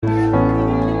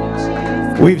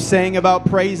We've sang about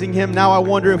praising Him. Now I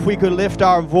wonder if we could lift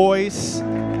our voice.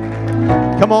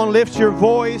 Come on, lift your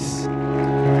voice.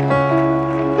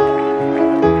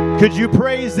 Could you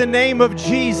praise the name of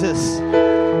Jesus?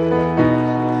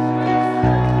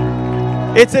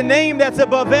 It's a name that's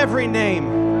above every name.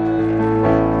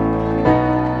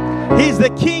 He's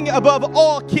the King above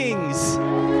all kings.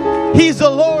 He's the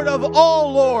Lord of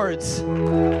all lords.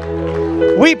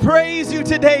 We praise you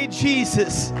today,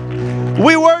 Jesus.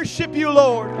 We worship you,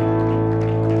 Lord.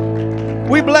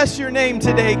 We bless your name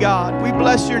today, God. We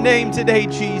bless your name today,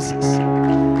 Jesus.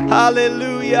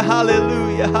 Hallelujah,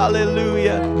 hallelujah,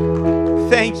 hallelujah.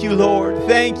 Thank you, Lord.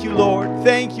 Thank you, Lord.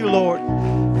 Thank you, Lord.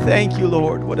 Thank you,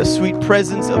 Lord. What a sweet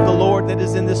presence of the Lord that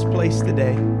is in this place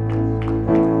today.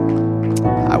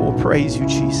 I will praise you,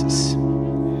 Jesus.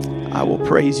 I will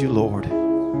praise you, Lord.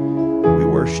 We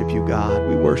worship you, God.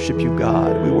 We worship you,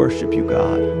 God. We worship you,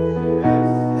 God.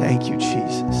 Thank you,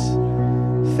 Jesus.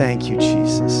 Thank you,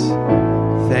 Jesus.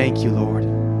 Thank you, Lord.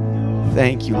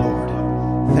 Thank you, Lord.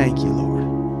 Thank you, Lord.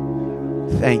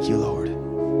 Thank you, Lord.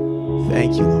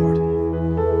 Thank you, Lord.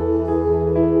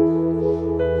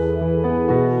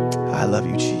 I love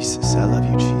you, Jesus. I love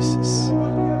you, Jesus.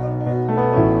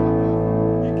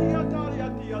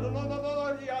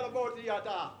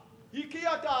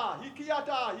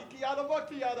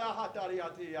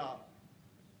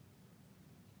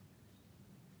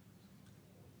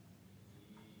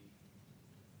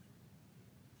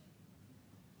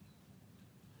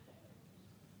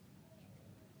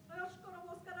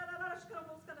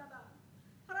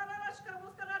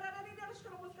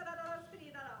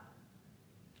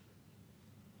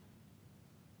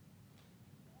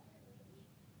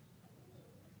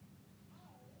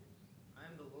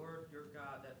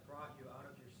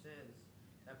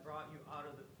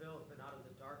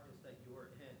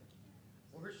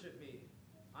 Worship me.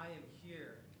 I am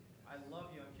here. I love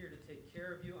you. I'm here to take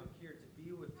care of you. I'm here to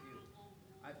be with you.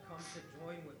 I've come to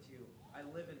join with you. I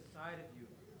live inside of you.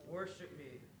 Worship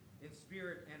me in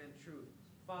spirit and in truth.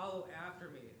 Follow after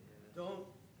me. Don't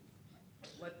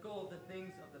let go of the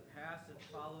things of the past and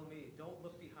follow me. Don't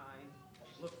look behind.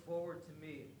 Look forward to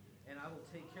me, and I will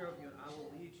take care of you, and I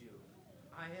will lead you.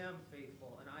 I am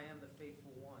faithful, and I am the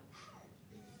faithful one.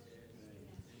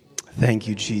 Thank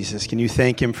you, Jesus. Can you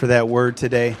thank Him for that word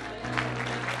today?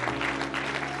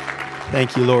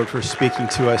 Thank you, Lord, for speaking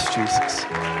to us, Jesus.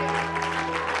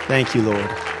 Thank you, Lord.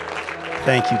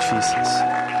 Thank you, Jesus.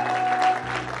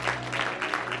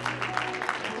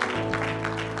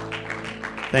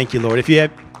 Thank you, Lord. If you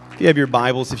have your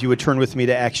Bibles, if you would turn with me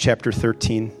to Acts chapter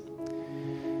 13.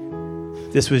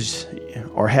 This was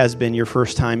or has been your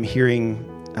first time hearing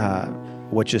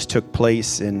what just took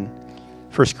place in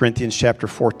 1 Corinthians chapter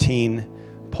 14,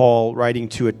 Paul writing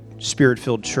to a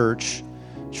Spirit-filled church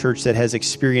that has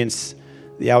experienced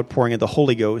the outpouring of the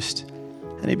Holy Ghost.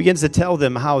 And he begins to tell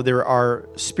them how there are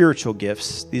spiritual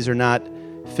gifts. These are not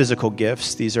physical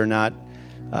gifts. These are not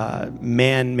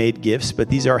man-made gifts, but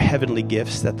these are heavenly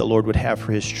gifts that the Lord would have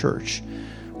for His church.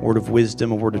 A word of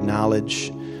wisdom, a word of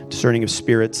knowledge, discerning of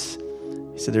spirits.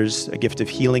 He said there's a gift of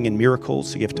healing and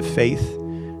miracles, a gift of faith.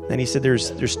 Then he said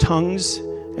there's tongues,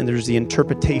 and there's the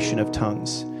interpretation of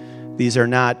tongues. These are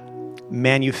not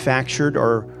manufactured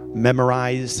or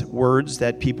memorized words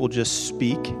that people just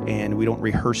speak, and we don't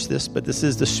rehearse this, but this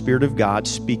is the Spirit of God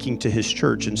speaking to His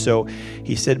church. And so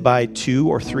he said by 2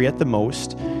 or 3 at the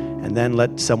most, and then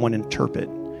let someone interpret.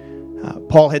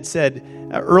 Paul had said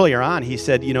earlier on, he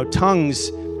said,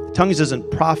 tongues doesn't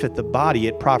profit the body,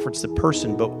 it profits the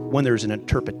person, but when there's an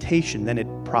interpretation, then it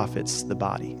profits the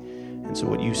body. And so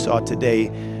what you saw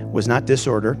today was not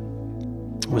disorder,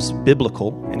 was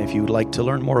biblical. And if you would like to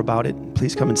learn more about it,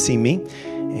 please come and see me,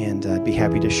 and I'd be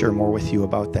happy to share more with you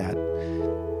about that.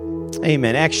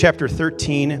 Amen. Acts chapter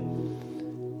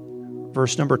 13,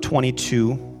 verse number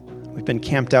 22. We've been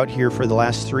camped out here for the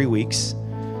last 3 weeks,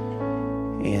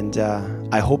 and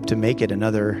I hope to make it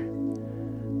another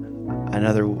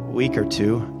week or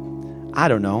two. I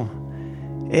don't know.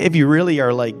 If you really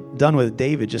are done with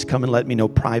David, just come and let me know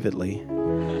privately,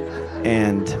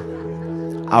 and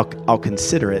I'll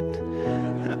consider it.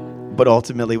 But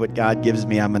ultimately, what God gives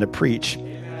me, I'm going to preach.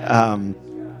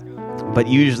 But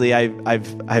usually,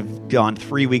 I've gone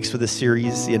 3 weeks with a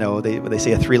series. They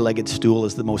say a 3-legged stool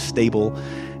is the most stable,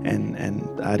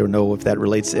 and I don't know if that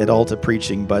relates at all to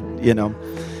preaching, but you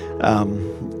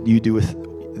do with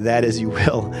that as you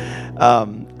will.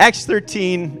 Acts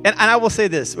 13, and I will say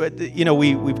this.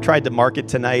 We've tried to mark it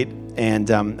tonight, and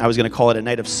I was going to call it a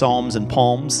night of psalms and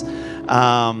palms,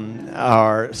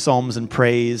 or psalms and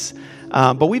praise.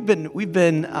 But we've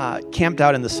been camped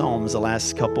out in the Psalms the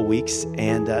last couple weeks,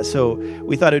 and so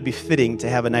we thought it would be fitting to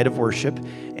have a night of worship,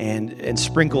 and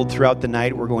sprinkled throughout the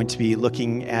night, we're going to be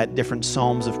looking at different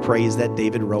Psalms of praise that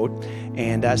David wrote.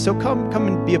 And so come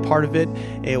and be a part of it.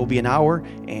 It will be an hour,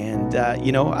 and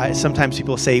sometimes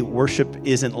people say worship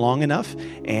isn't long enough,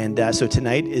 and so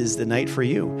tonight is the night for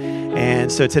you.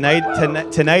 And so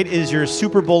tonight is your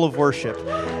Super Bowl of worship,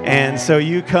 and so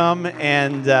you come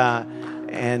and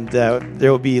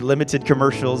there will be limited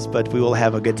commercials, but we will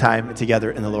have a good time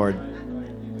together in the Lord.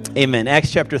 Amen.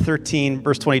 Acts chapter 13,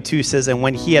 verse 22 says, "And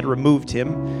when he had removed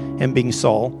him being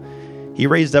Saul, he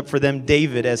raised up for them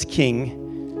David as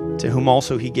king, to whom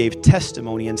also he gave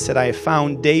testimony and said, I have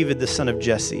found David the son of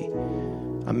Jesse,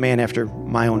 a man after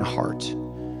my own heart,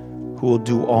 who will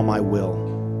do all my will."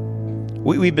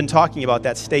 We've been talking about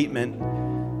that statement,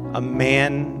 a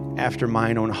man after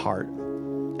mine own heart.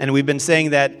 And we've been saying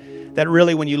that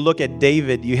really when you look at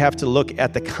David, you have to look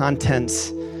at the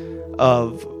contents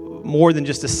of more than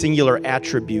just a singular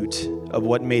attribute of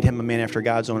what made him a man after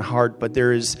God's own heart, but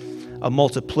there is a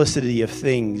multiplicity of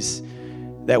things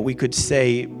that we could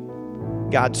say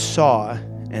God saw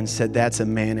and said, that's a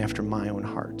man after my own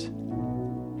heart.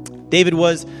 David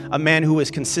was a man who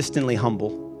was consistently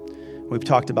humble. We've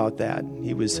talked about that.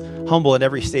 He was humble at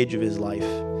every stage of his life.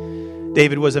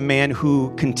 David was a man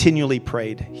who continually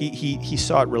prayed. He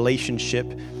sought relationship.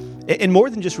 And more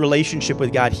than just relationship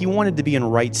with God, he wanted to be in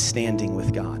right standing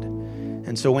with God.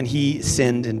 And so when he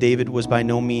sinned, and David was by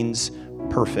no means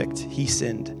perfect, he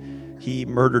sinned. He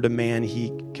murdered a man.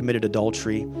 He committed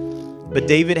adultery. But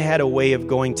David had a way of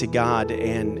going to God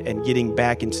and getting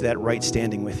back into that right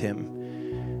standing with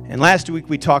him. And last week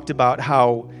we talked about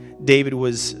how David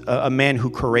was a man who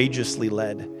courageously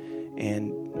led.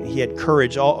 And he had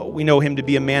courage. We know him to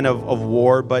be a man of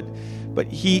war, but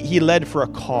he led for a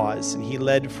cause, and he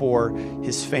led for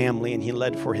his family, and he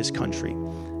led for his country.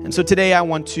 And so today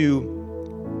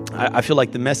I feel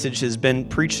like the message has been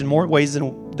preached in more ways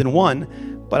than one,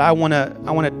 but I want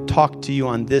to talk to you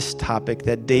on this topic,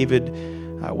 that David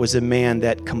was a man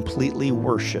that completely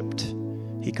worshiped.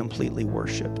 He completely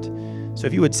worshiped. So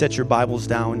if you would set your Bibles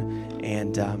down,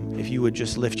 and if you would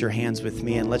just lift your hands with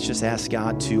me, and let's just ask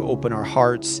God to open our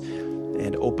hearts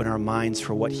and open our minds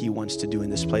for what he wants to do in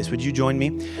this place. Would you join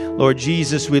me? Lord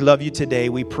Jesus, we love you today.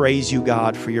 We praise you,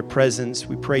 God, for your presence.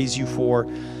 We praise you for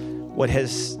what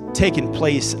has taken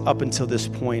place up until this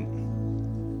point.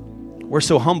 We're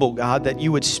so humble, God, that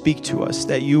you would speak to us,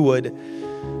 that you would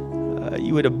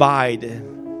abide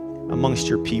amongst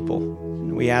your people.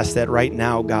 And we ask that right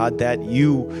now, God, that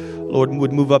you, Lord,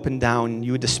 would move up and down.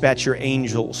 You would dispatch your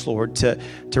angels, Lord, to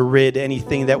rid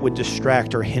anything that would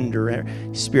distract or hinder,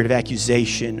 a spirit of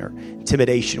accusation or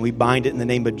intimidation. We bind it in the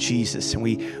name of Jesus, and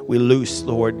we loose,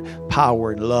 Lord,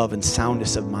 power and love and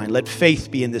soundness of mind. Let faith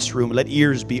be in this room. Let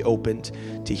ears be opened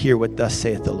to hear what thus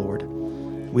saith the Lord.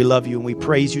 We love you and we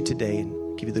praise you today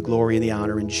and give you the glory and the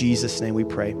honor. In Jesus' name we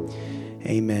pray.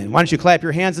 Amen. Why don't you clap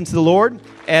your hands unto the Lord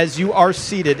as you are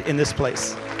seated in this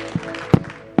place.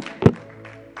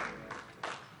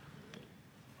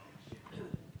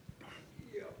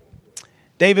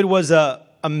 David was a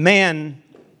man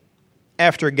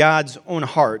after God's own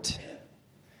heart.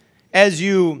 As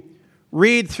you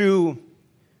read through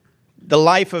the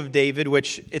life of David,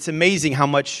 which it's amazing how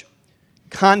much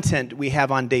content we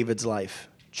have on David's life,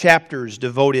 chapters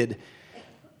devoted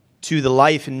to the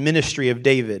life and ministry of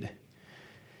David.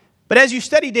 But as you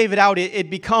study David out, it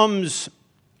becomes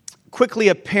quickly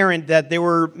apparent that there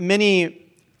were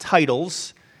many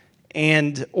titles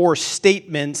and or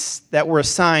statements that were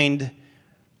assigned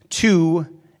to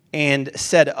and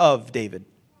said of David.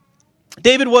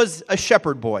 David was a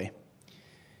shepherd boy.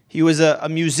 He was a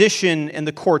musician in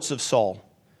the courts of Saul.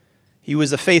 He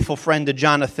was a faithful friend to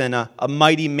Jonathan, a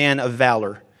mighty man of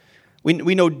valor.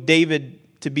 We know David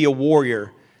to be a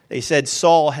warrior. They said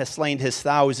Saul has slain his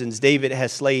thousands. David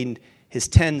has slain his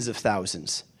tens of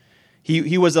thousands.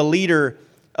 He was a leader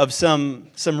of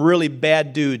some really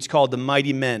bad dudes called the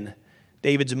mighty men.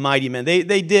 David's mighty men.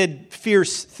 They did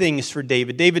fierce things for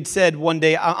David. David said one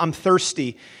day, I'm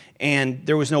thirsty, and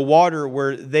there was no water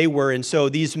where they were. And so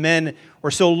these men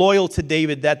were so loyal to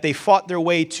David that they fought their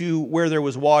way to where there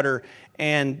was water,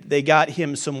 and they got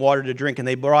him some water to drink, and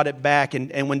they brought it back.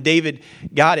 And when David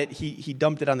got it, he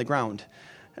dumped it on the ground.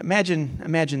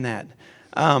 Imagine that.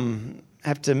 I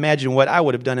have to imagine what I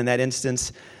would have done in that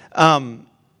instance.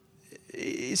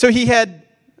 So he had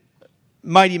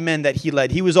mighty men that he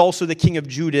led. He was also the king of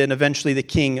Judah and eventually the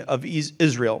king of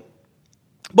Israel.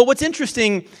 But what's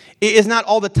interesting is not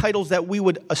all the titles that we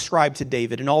would ascribe to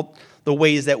David and all the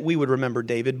ways that we would remember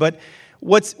David. But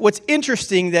what's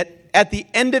interesting that at the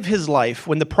end of his life,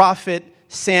 when the prophet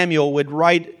Samuel would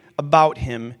write about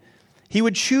him, he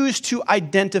would choose to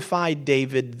identify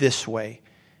David this way.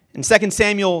 In 2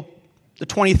 Samuel, the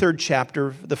 23rd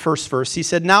chapter, the first verse, he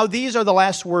said, "Now these are the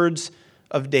last words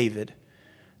of David.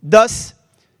 Thus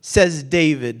says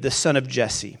David, the son of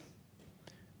Jesse.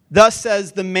 Thus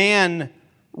says the man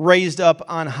raised up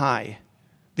on high,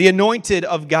 the anointed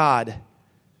of God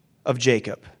of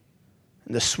Jacob,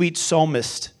 and the sweet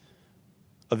psalmist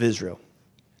of Israel."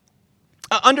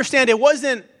 Understand, it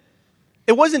wasn't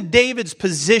David's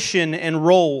position and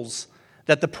roles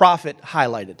that the prophet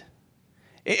highlighted.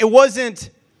 It wasn't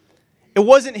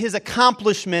his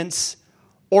accomplishments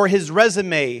or his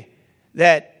resume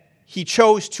that he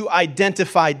chose to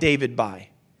identify David by.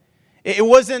 It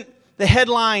wasn't the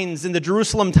headlines in the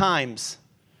Jerusalem Times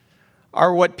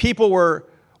or what people were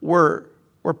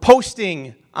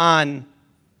posting on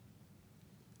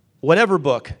whatever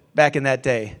book back in that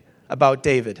day about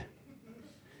David.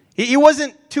 He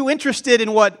wasn't too interested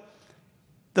in what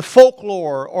the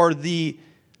folklore or the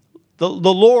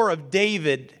lore of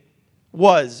David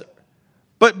was.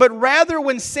 But rather,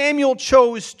 when Samuel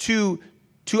chose to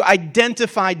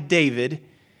identify David,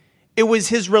 it was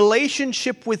his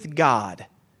relationship with God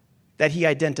that he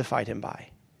identified him by.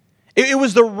 It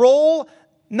was the role,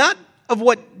 not of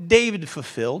what David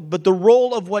fulfilled, but the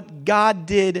role of what God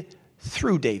did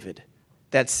through David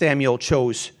that Samuel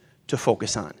chose to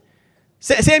focus on.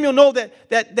 Samuel knew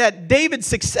that David's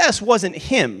success wasn't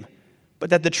him, but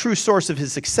that the true source of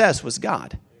his success was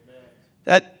God.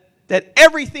 That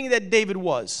everything that David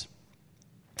was,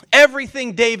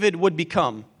 everything David would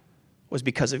become, was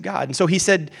because of God. And so he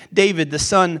said, David, the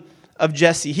son of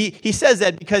Jesse. He says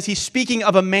that because he's speaking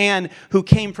of a man who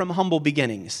came from humble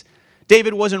beginnings.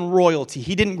 David wasn't royalty.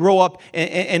 He didn't grow up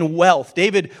in wealth.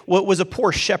 David was a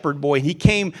poor shepherd boy. He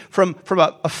came from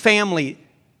a family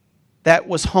that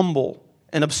was humble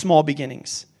and of small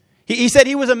beginnings. He said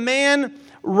he was a man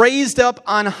raised up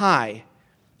on high.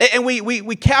 And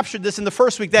we captured this in the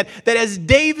first week, that as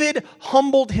David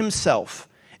humbled himself,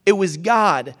 it was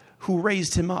God who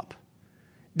raised him up.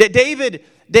 That David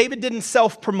didn't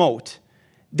self-promote.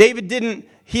 David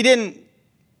didn't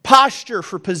posture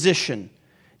for position.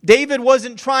 David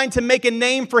wasn't trying to make a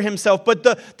name for himself, but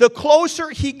the closer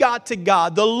he got to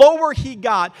God, the lower he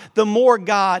got, the more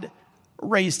God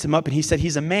raised him up. And he said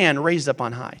he's a man raised up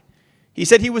on high. He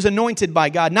said he was anointed by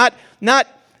God, not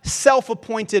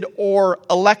self-appointed or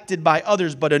elected by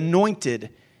others, but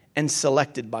anointed and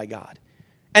selected by God.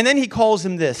 And then he calls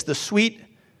him this, the sweet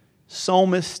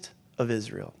psalmist of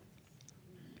Israel.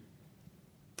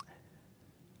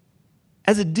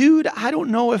 As a dude, I don't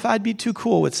know if I'd be too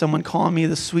cool with someone calling me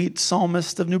the sweet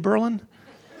psalmist of New Berlin.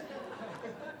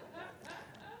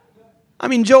 I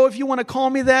mean, Joe, if you want to call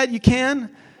me that, you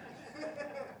can.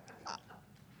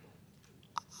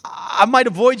 I might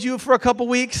avoid you for a couple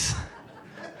weeks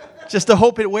just to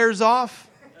hope it wears off.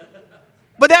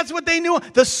 But that's what they knew.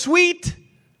 The sweet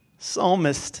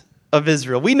psalmist of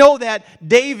Israel. We know that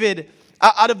David,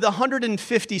 out of the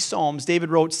 150 psalms,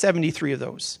 David wrote 73 of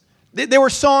those. They were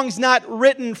songs not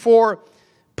written for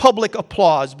public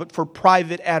applause, but for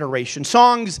private adoration.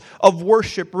 Songs of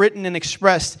worship written and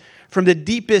expressed from the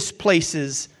deepest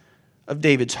places of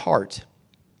David's heart.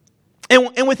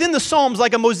 And within the Psalms,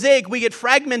 like a mosaic, we get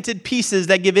fragmented pieces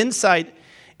that give insight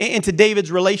into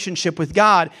David's relationship with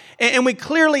God. And we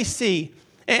clearly see,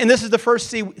 and this is the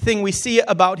first thing we see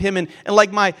about him, and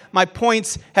like my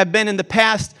points have been in the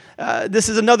past, this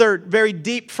is another very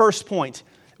deep first point.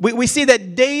 We see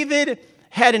that David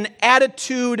had an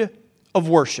attitude of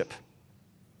worship.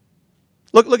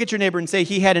 Look at your neighbor and say,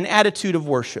 he had an attitude of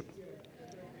worship.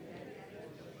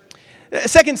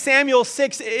 2 Samuel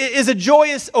 6 is a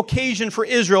joyous occasion for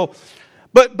Israel.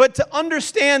 But to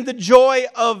understand the joy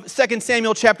of 2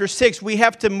 Samuel chapter 6, we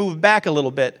have to move back a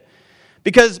little bit.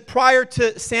 Because prior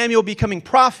to Samuel becoming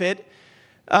prophet,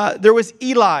 there was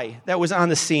Eli that was on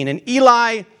the scene. And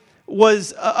Eli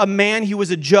was a man, he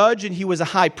was a judge, and he was a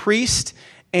high priest.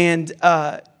 And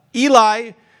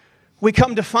Eli, we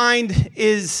come to find,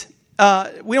 is...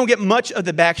 we don't get much of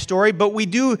the backstory, but we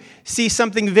do see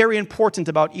something very important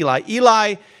about Eli.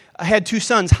 Eli had two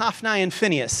sons, Hophni and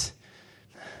Phinehas.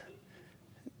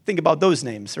 Think about those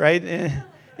names, right?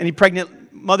 Any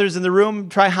pregnant mothers in the room?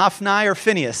 Try Hophni or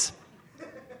Phinehas.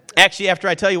 Actually, after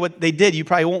I tell you what they did, you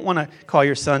probably won't want to call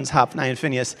your sons Hophni and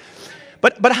Phinehas.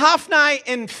 But Hophni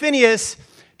and Phinehas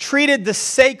treated the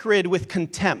sacred with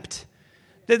contempt.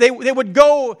 They would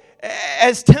go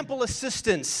as temple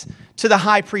assistants to the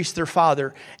high priest, their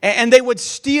father, and they would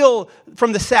steal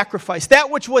from the sacrifice. That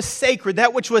which was sacred,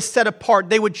 that which was set apart,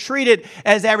 they would treat it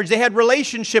as average. They had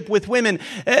relationship with women.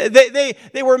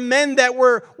 They were men that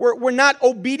were not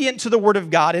obedient to the word of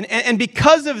God. And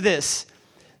because of this,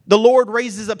 the Lord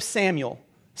raises up Samuel.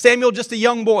 Samuel, just a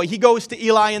young boy, he goes to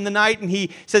Eli in the night and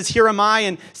he says, "Here am I."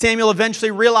 And Samuel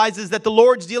eventually realizes that the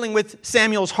Lord's dealing with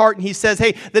Samuel's heart. And he says,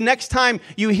 "Hey, the next time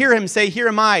you hear him say, 'Here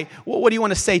am I,' what do you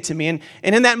want to say to me?" And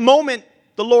in that moment,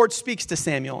 the Lord speaks to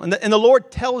Samuel. And the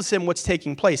Lord tells him what's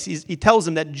taking place. He tells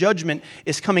him that judgment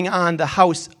is coming on the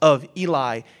house of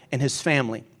Eli and his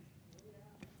family.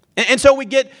 And so we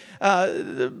get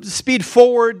speed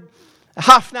forward.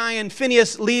 Hophni and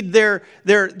Phinehas lead their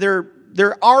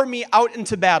army out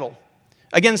into battle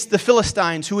against the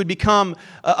Philistines, who would become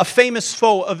a famous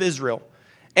foe of Israel.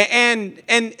 And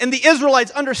the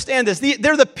Israelites understand this.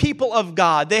 They're the people of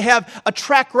God. They have a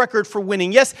track record for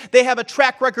winning. Yes, they have a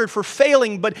track record for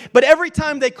failing, but every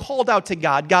time they called out to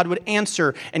God, God would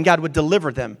answer and God would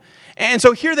deliver them. And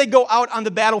so here they go out on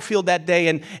the battlefield that day,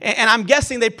 and I'm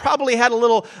guessing they probably had a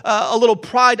little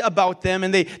pride about them,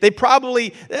 and they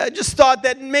probably just thought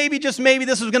that maybe this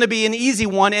was going to be an easy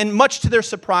one, and much to their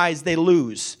surprise, they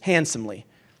lose handsomely.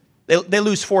 They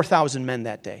lose 4,000 men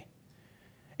that day.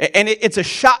 And it's a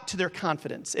shot to their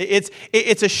confidence.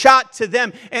 It's a shot to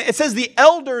them. And it says the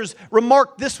elders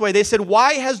remarked this way. They said,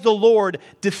 "Why has the Lord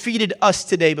defeated us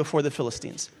today before the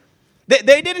Philistines?"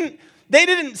 They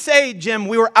didn't say, "Jim,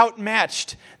 we were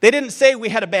outmatched." They didn't say we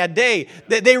had a bad day.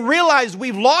 They realized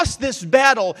we've lost this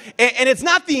battle, and it's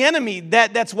not the enemy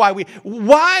that's why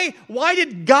Why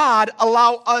did God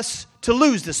allow us to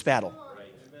lose this battle?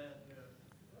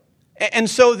 And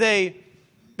so they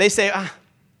say,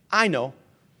 "I know."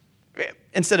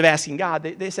 Instead of asking God,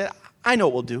 they said, "I know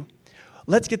what we'll do.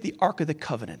 Let's get the Ark of the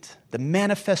Covenant, the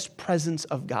manifest presence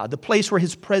of God, the place where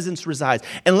his presence resides,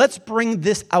 and let's bring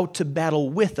this out to battle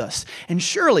with us. And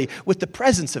surely, with the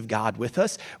presence of God with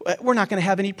us, we're not going to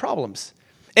have any problems."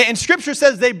 And Scripture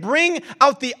says they bring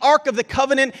out the Ark of the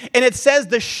Covenant, and it says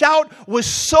the shout was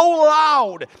so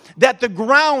loud that the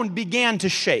ground began to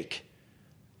shake.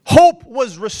 Hope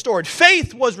was restored.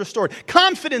 Faith was restored.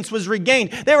 Confidence was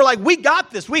regained. They were like, "We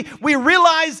got this. We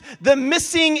realized the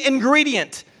missing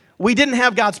ingredient. We didn't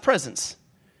have God's presence."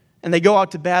 And they go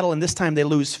out to battle, and this time they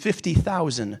lose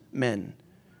 50,000 men.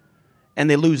 And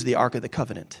they lose the Ark of the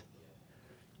Covenant.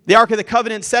 The Ark of the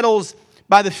Covenant settles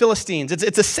by the Philistines.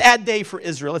 It's a sad day for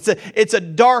Israel. It's a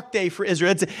dark day for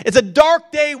Israel. It's a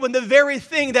dark day when the very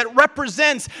thing that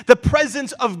represents the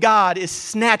presence of God is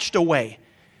snatched away.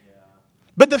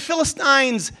 But the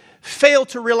Philistines fail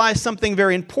to realize something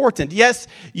very important. Yes,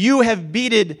 you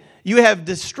have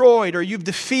destroyed, or you've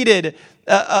defeated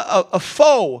a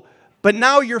foe, but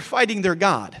now you're fighting their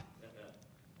God.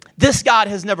 This God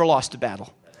has never lost a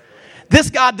battle. This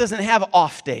God doesn't have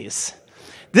off days.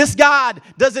 This God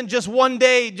doesn't just one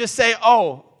day just say,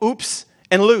 "Oh, oops,"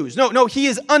 and lose. No, he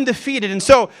is undefeated. And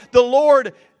so the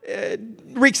Lord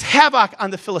wreaks havoc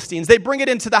on the Philistines. They bring it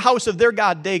into the house of their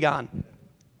god, Dagon.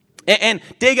 And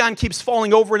Dagon keeps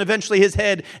falling over, and eventually his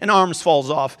head and arms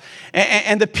falls off.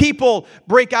 And the people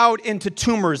break out into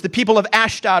tumors. The people of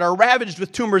Ashdod are ravaged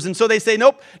with tumors. And so they say,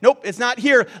 nope, it's not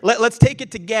here. Let's take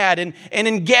it to Gad. And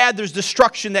in Gad, there's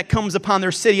destruction that comes upon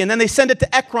their city. And then they send it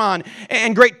to Ekron,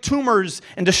 and great tumors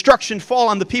and destruction fall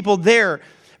on the people there.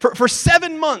 For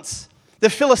 7 months, the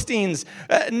Philistines,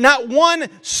 not one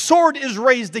sword is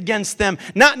raised against them.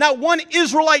 Not one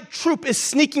Israelite troop is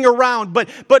sneaking around. But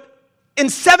in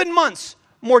 7 months,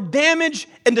 more damage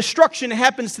and destruction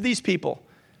happens to these people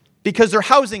because they're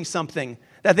housing something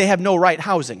that they have no right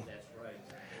housing.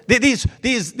 That's right.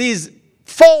 These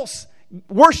false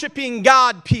worshiping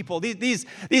God people, these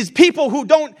people who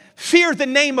don't fear the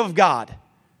name of God,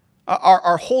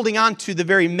 are holding on to the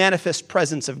very manifest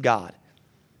presence of God.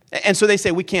 And so they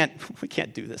say, we can't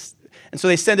do this. And so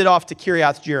they send it off to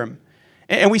Kiriath Jearim.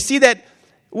 And we see that,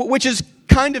 which is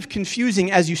kind of confusing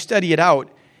as you study it out.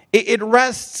 It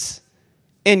rests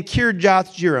in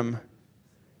Kiriath Jearim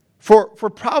for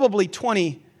probably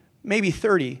 20, maybe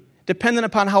 30, depending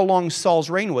upon how long Saul's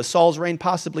reign was. Saul's reign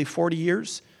possibly 40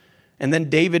 years, and then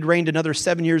David reigned another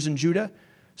 7 years in Judah.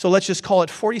 So let's just call it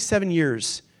 47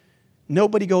 years.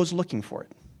 Nobody goes looking for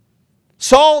it.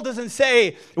 Saul doesn't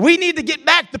say, "We need to get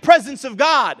back the presence of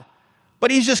God," but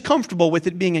he's just comfortable with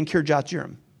it being in Kiriath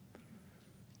Jearim.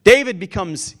 David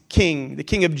becomes king, the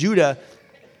king of Judah.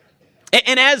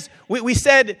 And as we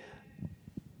said,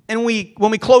 and when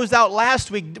we closed out last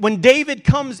week, when David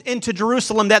comes into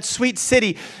Jerusalem, that sweet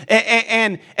city,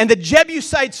 and the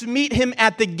Jebusites meet him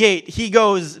at the gate, he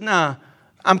goes, "Nah,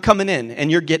 I'm coming in,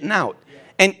 and you're getting out."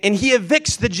 and he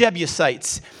evicts the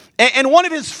Jebusites. And one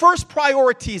of his first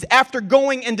priorities after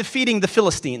going and defeating the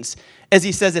Philistines is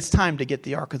he says, it's time to get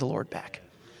the ark of the Lord back.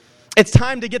 It's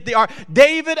time to get the ark.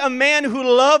 David, a man who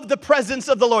loved the presence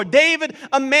of the Lord. David,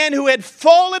 a man who had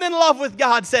fallen in love with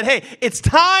God, said, hey, it's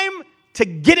time to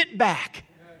get it back.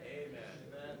 Amen.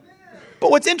 But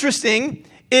what's interesting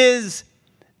is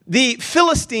the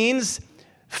Philistines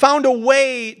found a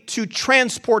way to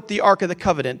transport the Ark of the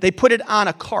Covenant. They put it on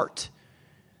a cart.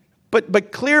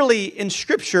 But clearly in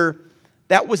Scripture,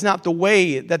 that was not the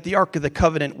way that the Ark of the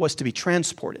Covenant was to be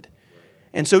transported.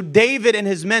 And so David and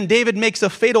his men, David makes a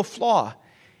fatal flaw.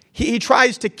 He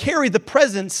tries to carry the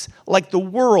presence like the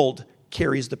world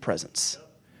carries the presence.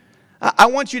 I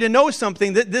want you to know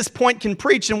something, that this point can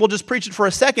preach, and we'll just preach it for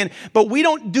a second, but we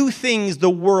don't do things the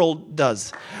world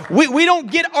does. We don't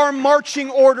get our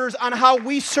marching orders on how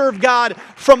we serve God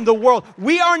from the world.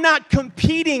 We are not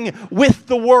competing with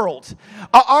the world.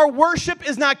 Our worship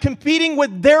is not competing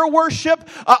with their worship.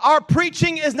 Our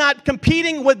preaching is not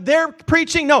competing with their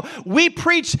preaching. No, we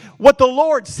preach what the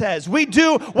Lord says. We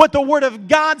do what the Word of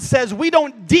God says. We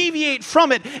don't deviate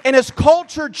from it. And as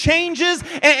culture changes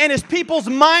and as people's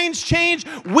minds change,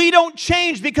 we don't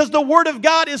change because the Word of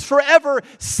God is forever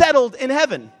settled in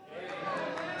heaven.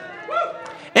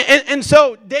 And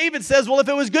so David says, well, if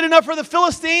it was good enough for the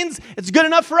Philistines, it's good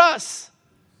enough for us.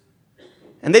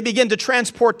 And they begin to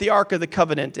transport the Ark of the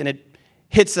Covenant, and it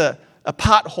hits a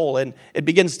pothole, and it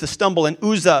begins to stumble. And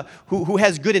Uzzah, who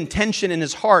has good intention in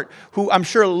his heart, who I'm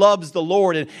sure loves the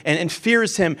Lord and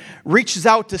fears him, reaches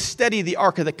out to steady the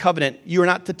Ark of the Covenant. You are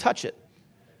not to touch it.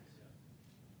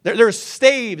 There's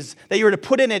staves that you were to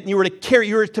put in it, and you were to carry.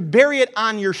 You were to bury it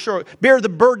on your shoulder, bear the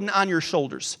burden on your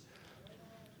shoulders.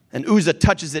 And Uzzah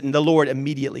touches it, and the Lord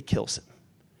immediately kills him.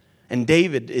 And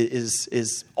David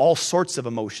is all sorts of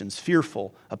emotions,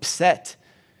 fearful, upset.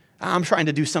 I'm trying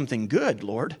to do something good,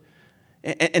 Lord.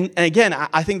 And again,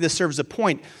 I think this serves a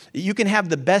point. You can have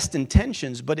the best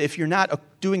intentions, but if you're not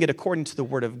doing it according to the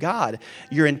Word of God,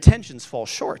 your intentions fall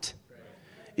short.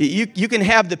 You can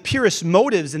have the purest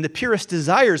motives and the purest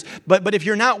desires, but if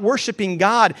you're not worshiping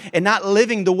God and not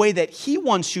living the way that He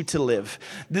wants you to live,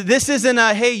 this isn't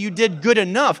a, hey, you did good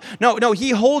enough. No, He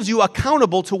holds you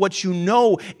accountable to what you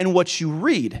know and what you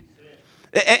read.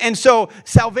 And so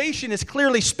salvation is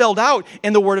clearly spelled out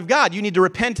in the Word of God. You need to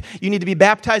repent. You need to be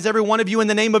baptized, every one of you, in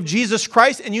the name of Jesus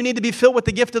Christ, and you need to be filled with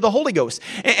the gift of the Holy Ghost.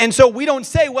 And so we don't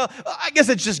say, well, I guess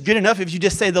it's just good enough if you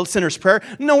just say the sinner's prayer.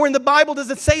 Nowhere in the Bible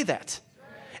does it say that.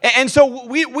 And so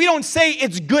we don't say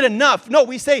it's good enough. No,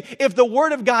 we say if the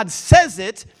Word of God says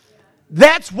it,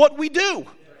 that's what we do.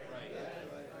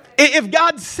 If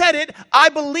God said it, I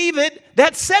believe it,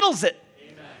 that settles it.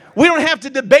 We don't have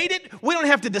to debate it. We don't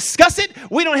have to discuss it.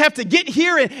 We don't have to get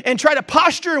here and try to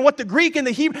posture and what the Greek and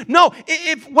the Hebrew. No,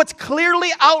 if what's clearly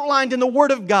outlined in the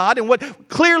Word of God and what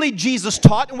clearly Jesus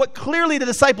taught and what clearly the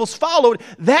disciples followed,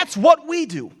 that's what we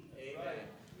do.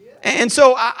 And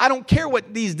so I don't care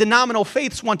what these denominational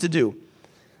faiths want to do.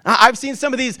 I've seen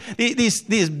some of these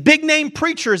big name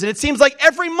preachers, and it seems like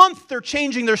every month they're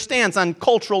changing their stance on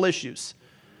cultural issues.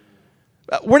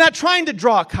 We're not trying to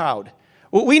draw a crowd.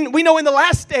 We know in the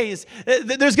last days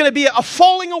there's going to be a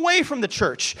falling away from the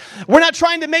church. We're not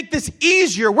trying to make this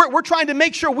easier. We're trying to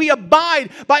make sure we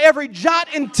abide by every jot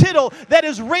and tittle that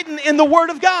is written in the Word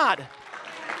of God.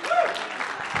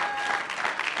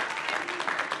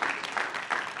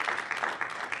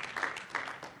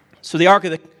 So the Ark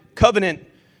of the Covenant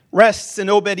rests in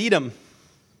Obed-Edom.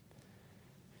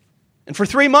 And for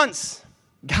 3 months,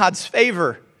 God's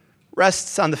favor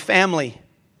rests on the family.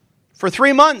 For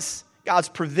 3 months, God's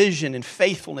provision and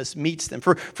faithfulness meets them.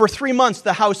 For 3 months,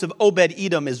 the house of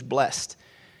Obed-Edom is blessed.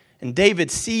 And David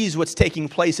sees what's taking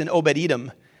place in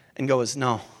Obed-Edom and goes,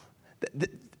 no,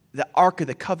 the Ark of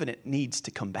the Covenant needs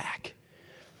to come back.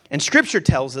 And Scripture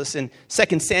tells us in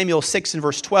 2 Samuel 6 and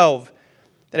verse 12,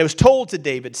 that it was told to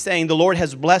David, saying, the Lord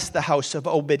has blessed the house of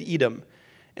Obed-Edom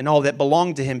and all that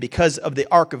belonged to him because of the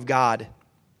ark of God.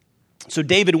 So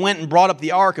David went and brought up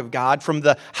the ark of God from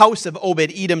the house of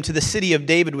Obed-Edom to the city of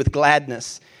David with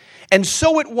gladness. And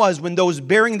so it was when those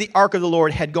bearing the ark of the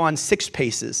Lord had gone 6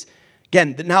 paces.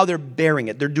 Again, now they're bearing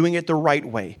it. They're doing it the right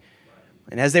way.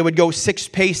 And as they would go 6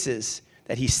 paces,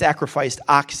 that he sacrificed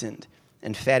oxen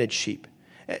and fatted sheep.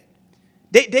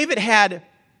 David had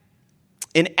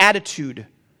an attitude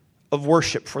of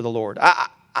worship for the Lord.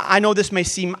 I know this may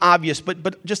seem obvious,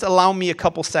 but just allow me a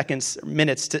couple seconds,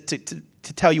 minutes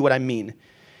to tell you what I mean.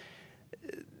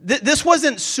 This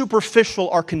wasn't superficial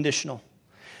or conditional.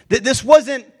 This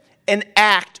wasn't an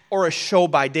act or a show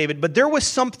by David, but there was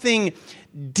something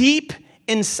deep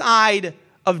inside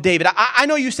of David. I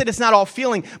know you said it's not all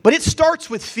feeling, but it starts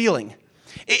with feeling.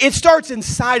 It starts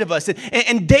inside of us.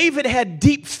 And David had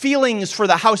deep feelings for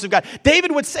the house of God.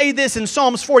 David would say this in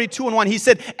Psalms 42:1. He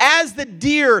said, as the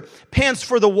deer pants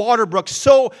for the water brook,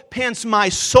 so pants my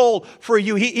soul for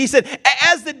you. He said,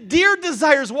 as the deer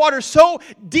desires water, so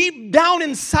deep down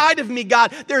inside of me,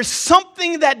 God, there's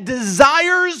something that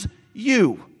desires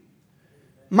you.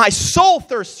 My soul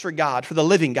thirsts for God, for the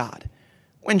living God.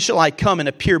 When shall I come and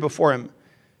appear before him?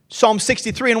 Psalm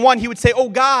 63:1, he would say, oh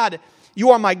God,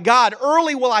 you are my God.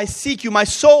 Early will I seek you. My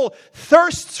soul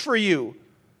thirsts for you.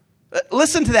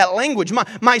 Listen to that language.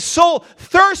 My soul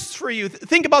thirsts for you.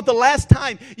 Think about the last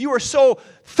time you were so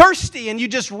thirsty and you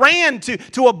just ran to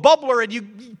a bubbler and you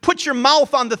put your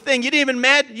mouth on the thing. You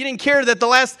didn't care that the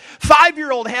last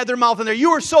 5-year-old had their mouth in there.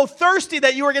 You were so thirsty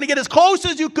that you were going to get as close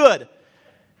as you could.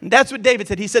 And that's what David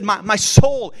said. He said, my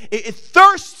soul, it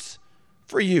thirsts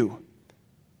for you.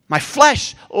 My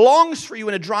flesh longs for you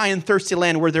in a dry and thirsty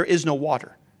land where there is no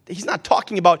water. He's not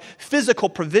talking about physical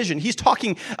provision. He's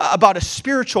talking about a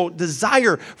spiritual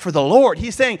desire for the Lord.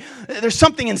 He's saying, there's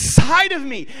something inside of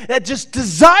me that just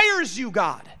desires you,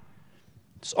 God.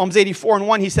 Psalms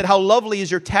 84:1, he said, how lovely is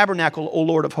your tabernacle, O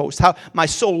Lord of hosts. How my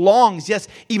soul longs, yes,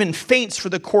 even faints for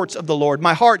the courts of the Lord.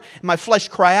 My heart and my flesh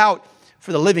cry out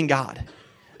for the living God.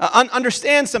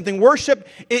 Understand something. Worship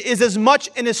is as much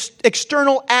an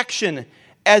external action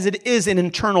as it is an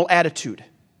internal attitude.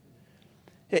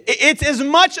 It's as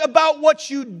much about what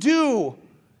you do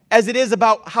as it is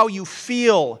about how you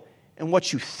feel and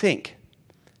what you think.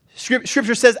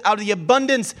 Scripture says, out of the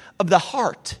abundance of the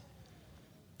heart,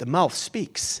 the mouth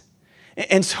speaks.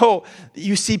 And so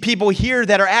you see people here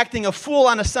that are acting a fool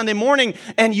on a Sunday morning,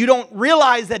 and you don't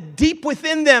realize that deep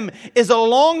within them is a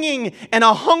longing and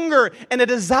a hunger and a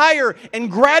desire and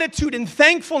gratitude and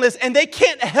thankfulness, and they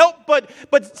can't help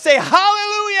but say,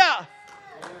 hallelujah.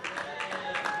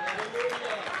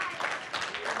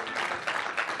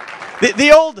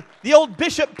 The old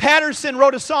Bishop Patterson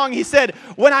wrote a song. He said,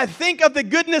 when I think of the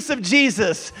goodness of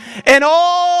Jesus and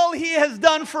all he has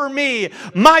done for me,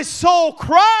 my soul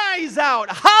cries out,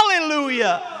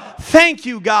 hallelujah. Thank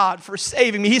you, God, for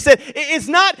saving me. He said, it's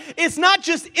not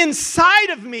just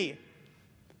inside of me,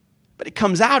 but it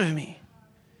comes out of me.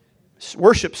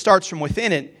 Worship starts from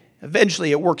within it.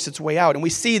 Eventually it works its way out. And we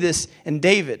see this in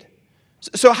David.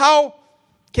 So how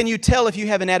can you tell if you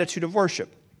have an attitude of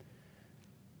worship?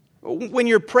 When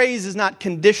your praise is not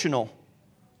conditional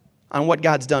on what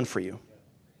God's done for you.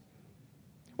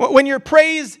 When your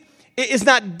praise is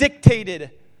not dictated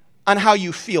on how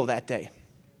you feel that day.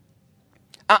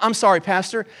 I'm sorry,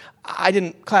 Pastor. I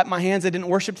didn't clap my hands. I didn't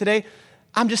worship today.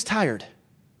 I'm just tired.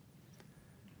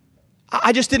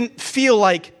 I just didn't feel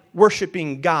like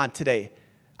worshiping God today.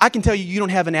 I can tell you, you don't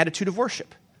have an attitude of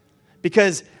worship.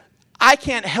 Because I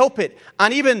can't help it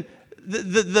on even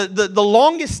the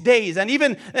longest days and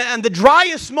even the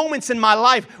driest moments in my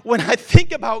life, when I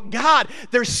think about God,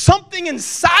 there's something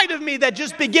inside of me that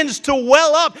just begins to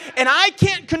well up, and I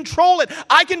can't control it.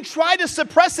 I can try to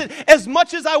suppress it as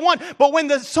much as I want, but when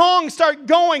the songs start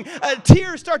going,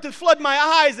 tears start to flood my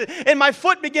eyes, and my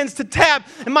foot begins to tap,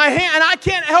 and my hand, and I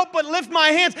can't help but lift my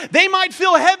hands. They might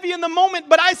feel heavy in the moment,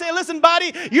 but I say, listen,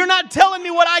 body, you're not telling me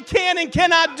what I can and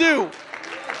cannot do.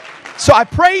 So I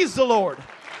praise the Lord.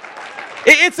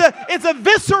 It's a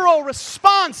visceral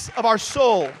response of our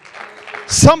soul.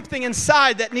 Something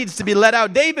inside that needs to be let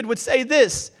out. David would say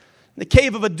this in the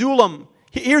cave of Adullam.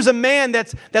 Here's a man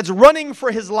that's running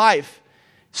for his life.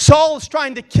 Saul's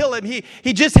trying to kill him.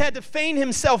 He just had to feign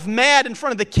himself mad in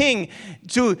front of the king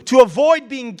to avoid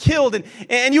being killed.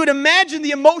 And you would imagine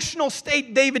the emotional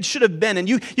state David should have been in.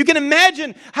 You can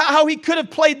imagine how he could have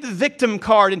played the victim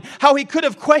card and how he could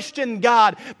have questioned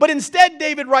God. But instead,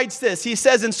 David writes this. He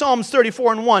says in Psalms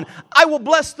 34:1, I will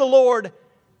bless the Lord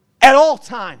at all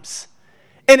times,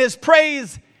 and his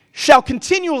praise shall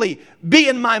continually be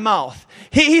in my mouth.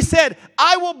 He said,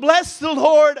 I will bless the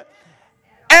Lord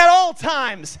at all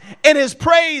times, and his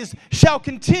praise shall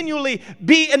continually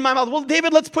be in my mouth. Well,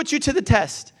 David, let's put you to the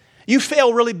test. You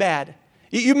fail really bad.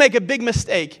 You make a big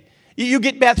mistake. You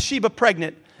get Bathsheba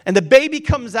pregnant, and the baby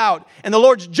comes out, and the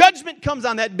Lord's judgment comes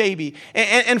on that baby.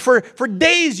 And for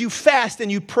days you fast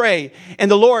and you pray, and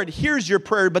the Lord hears your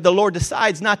prayer, but the Lord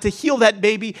decides not to heal that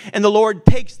baby, and the Lord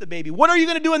takes the baby. What are you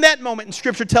going to do in that moment? And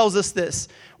Scripture tells us this.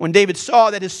 When David saw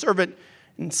that his servant,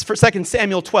 in 2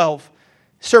 Samuel 12,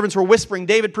 servants were whispering,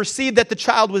 David perceived that the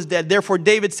child was dead. Therefore,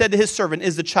 David said to his servant,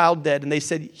 is the child dead? And they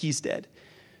said, he's dead.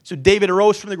 So David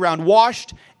arose from the ground,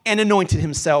 washed and anointed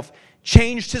himself,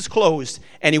 changed his clothes,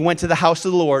 and he went to the house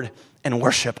of the Lord and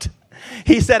worshiped.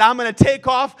 He said, I'm going to take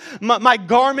off my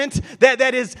garment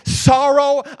that is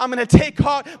sorrow. I'm going to take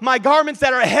off my garments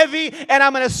that are heavy, and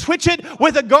I'm going to switch it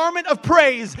with a garment of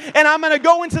praise. And I'm going to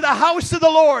go into the house of the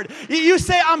Lord. You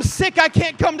say, I'm sick, I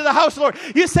can't come to the house of the Lord.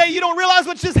 You say, you don't realize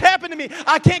what just happened to me.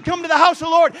 I can't come to the house of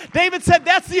the Lord. David said,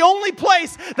 that's the only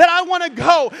place that I want to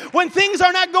go. When things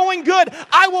are not going good,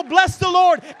 I will bless the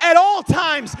Lord at all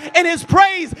times, and his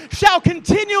praise shall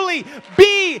continually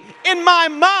be in my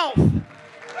mouth.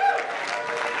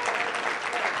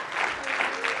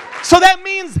 So that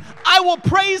means I will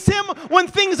praise him when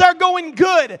things are going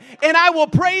good, and I will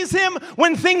praise him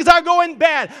when things are going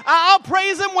bad. I'll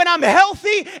praise him when I'm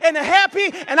healthy and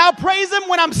happy, and I'll praise him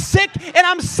when I'm sick and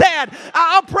I'm sad.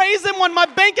 I'll praise him when my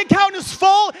bank account is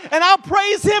full, and I'll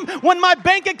praise him when my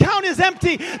bank account is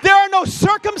empty. There are no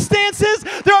circumstances,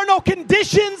 there are no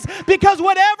conditions, because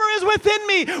whatever is within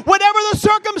me, whatever the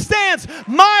circumstance,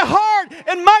 my heart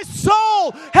and my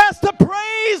soul has to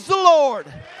praise the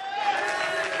Lord.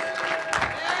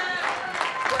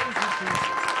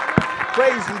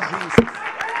 Praise you, Jesus.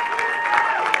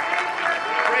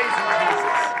 Praise you,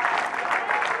 Jesus.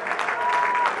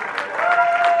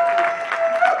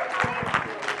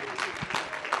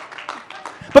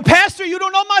 But Pastor, you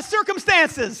don't know my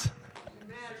circumstances.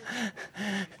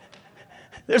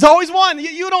 There's always one.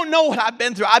 You don't know what I've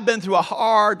been through. I've been through a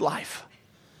hard life.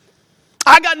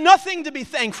 I got nothing to be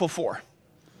thankful for.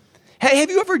 Hey, have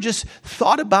you ever just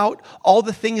thought about all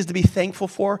the things to be thankful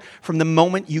for from the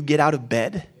moment you get out of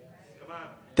bed?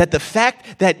 That the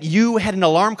fact that you had an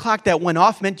alarm clock that went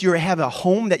off meant you have a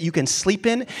home that you can sleep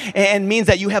in, and means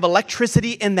that you have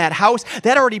electricity in that house.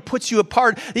 That already puts you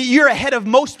apart. You're ahead of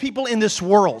most people in this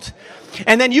world.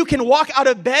 And then you can walk out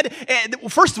of bed. And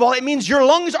first of all, it means your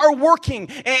lungs are working,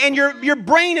 and your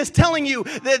brain is telling you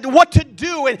what to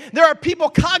do. And there are people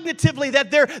cognitively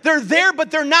that they're there, but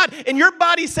they're not. And your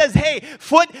body says, hey,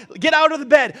 foot, get out of the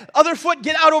bed. Other foot,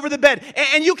 get out over the bed.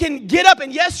 And you can get up.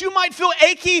 And yes, you might feel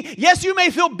achy. Yes, you may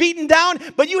feel beaten down,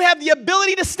 but you have the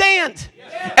ability to stand.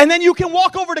 Yes. And then you can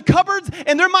walk over to cupboards,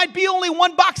 and there might be only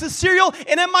one box of cereal,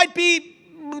 and it might be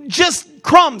just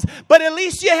crumbs, but at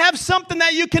least you have something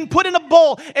that you can put in a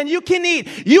bowl and you can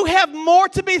eat. You have more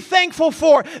to be thankful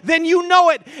for than you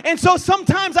know it. And so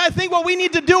sometimes I think what we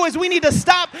need to do is we need to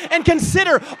stop and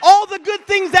consider all the good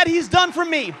things that he's done for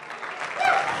me.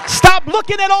 Stop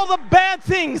looking at all the bad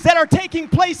things that are taking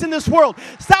place in this world.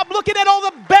 Stop looking at all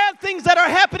the bad things that are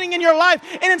happening in your life,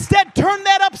 and instead turn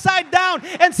that upside down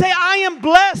and say, I am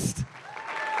blessed.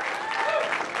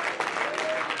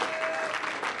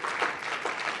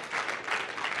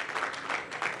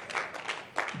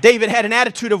 David had an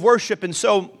attitude of worship, and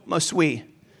so must we.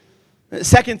 The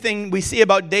second thing we see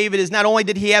about David is not only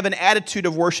did he have an attitude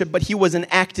of worship, but he was an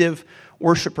active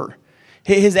worshiper.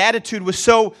 His attitude was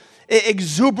so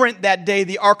exuberant that day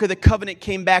the Ark of the Covenant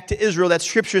came back to Israel that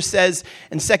Scripture says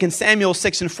in 2 Samuel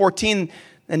 6:14,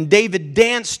 and David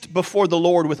danced before the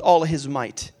Lord with all his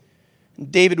might.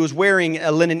 David was wearing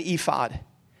a linen ephod.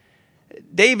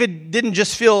 David didn't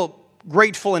just feel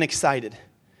grateful and excited.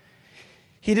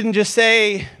 He didn't just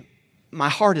say, my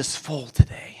heart is full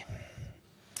today.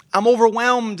 I'm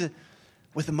overwhelmed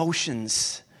with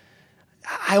emotions.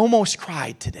 I almost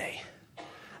cried today.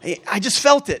 I just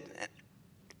felt it.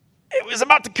 It was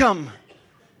about to come.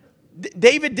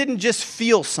 David didn't just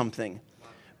feel something,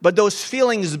 but those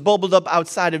feelings bubbled up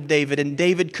outside of David, and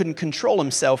David couldn't control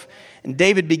himself. And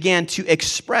David began to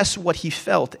express what he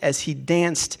felt as he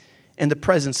danced in the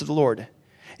presence of the Lord.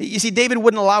 You see, David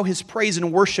wouldn't allow his praise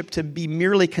and worship to be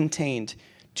merely contained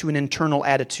to an internal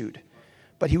attitude,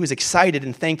 but he was excited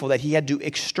and thankful that he had to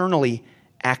externally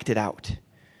act it out.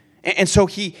 And so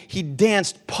he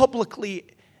danced publicly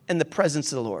in the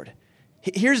presence of the Lord.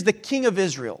 Here's the king of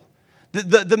Israel,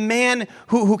 the man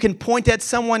who can point at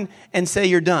someone and say,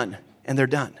 you're done, and they're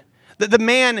done. The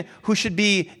man who should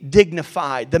be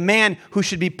dignified, the man who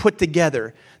should be put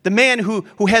together, the man who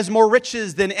has more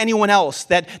riches than anyone else,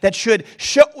 that should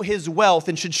show his wealth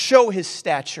and should show his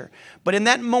stature. But in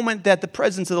that moment that the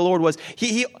presence of the Lord was,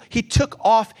 he took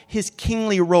off his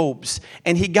kingly robes,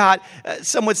 and he got,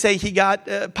 some would say he got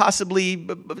possibly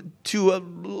to a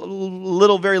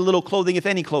little, very little clothing, if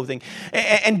any clothing.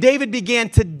 And David began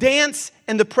to dance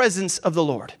in the presence of the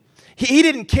Lord. He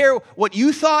didn't care what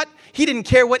you thought. He didn't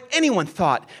care what anyone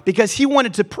thought, because he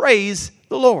wanted to praise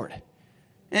the Lord.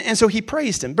 And so he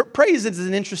praised him. But praise is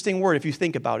an interesting word if you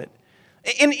think about it.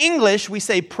 In English, we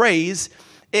say praise,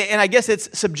 and I guess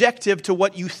it's subjective to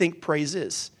what you think praise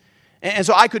is. And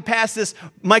so I could pass this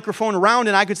microphone around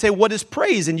and I could say, what is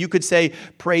praise? And you could say,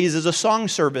 praise is a song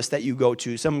service that you go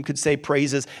to. Some could say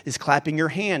praise is clapping your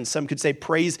hands. Some could say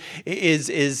praise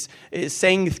is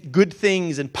saying good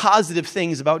things and positive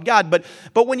things about God.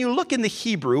 But when you look in the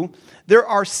Hebrew, there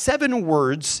are 7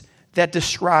 words that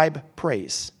describe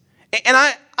praise. And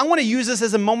I want to use this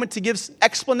as a moment to give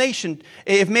explanation.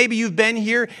 If maybe you've been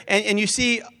here and you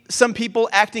see some people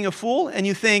acting a fool and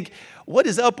you think, what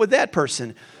is up with that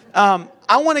person?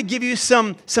 I want to give you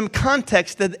some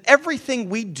context that everything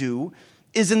we do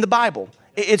is in the Bible.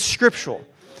 It's scriptural.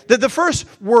 The first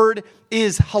word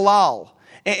is halal,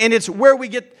 and it's where we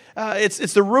get,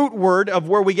 it's the root word of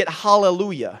where we get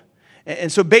hallelujah.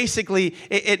 And so basically,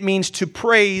 it means to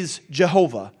praise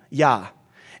Jehovah, Yah.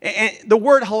 And the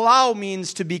word halal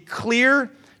means to be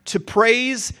clear, to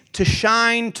praise, to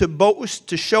shine, to boast,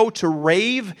 to show, to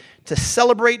rave, to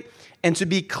celebrate, and to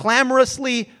be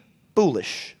clamorously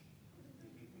foolish.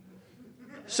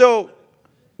 So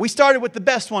we started with the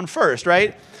best one first,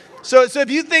 right? So if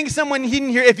you think someone hidden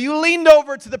here, if you leaned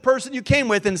over to the person you came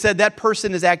with and said that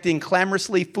person is acting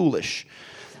clamorously foolish,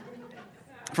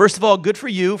 first of all, good for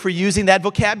you for using that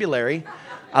vocabulary.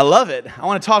 I love it. I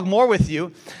want to talk more with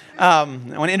you. I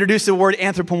want to introduce the word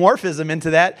anthropomorphism into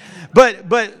that.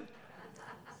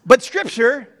 But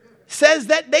Scripture says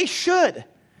that they should.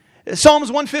 Psalms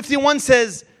 151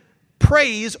 says,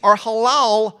 praise or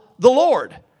halal the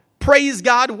Lord. Praise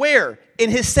God where?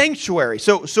 In his sanctuary.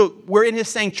 So we're in his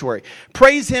sanctuary.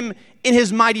 Praise him in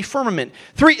his mighty firmament.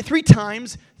 Three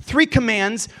times, 3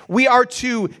 commands. We are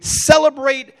to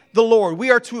celebrate the Lord.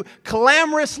 We are to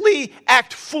clamorously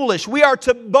act foolish. We are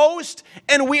to boast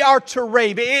and we are to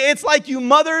rave. It's like you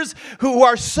mothers who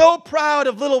are so proud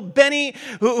of little Benny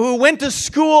who went to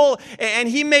school and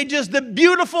he made just the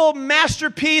beautiful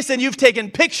masterpiece, and you've taken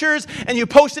pictures and you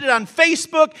posted it on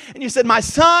Facebook and you said, my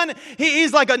son,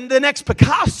 he's like the next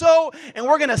Picasso, and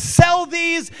we're going to sell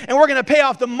these and we're going to pay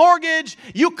off the mortgage.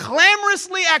 You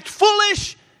clamorously act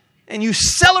foolish and you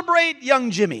celebrate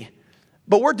young Jimmy.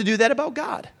 But we're to do that about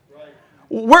God.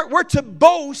 We're to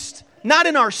boast not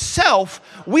in ourselves.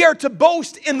 We are to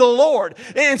boast in the Lord.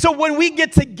 And so when we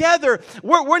get together,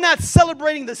 we're not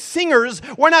celebrating the singers.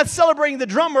 We're not celebrating the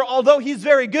drummer, although he's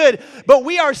very good. But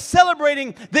we are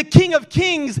celebrating the King of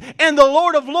Kings and the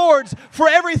Lord of Lords for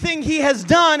everything he has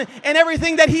done and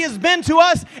everything that he has been to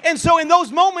us. And so in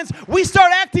those moments, we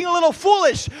start acting a little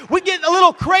foolish. We get a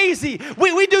little crazy.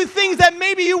 We do things that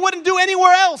maybe you wouldn't do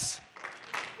anywhere else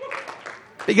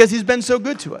because he's been so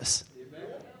good to us.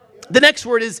 The next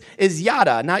word is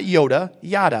yada, not Yoda,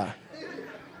 yada.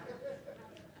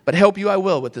 But help you I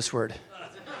will with this word.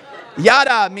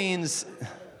 Yada means,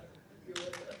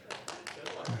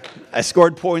 I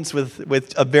scored points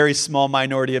with a very small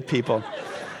minority of people.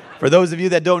 For those of you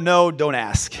that don't know, don't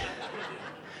ask.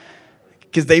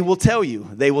 Because they will tell you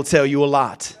a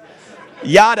lot.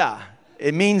 Yada,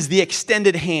 it means the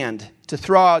extended hand, to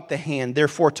throw out the hand,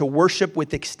 therefore to worship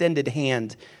with extended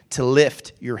hand, to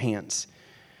lift your hands.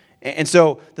 And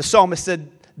so the psalmist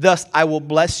said, thus I will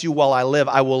bless you while I live.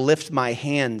 I will lift my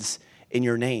hands in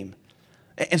your name.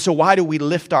 And so why do we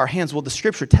lift our hands? Well, the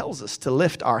scripture tells us to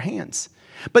lift our hands.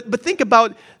 But think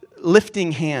about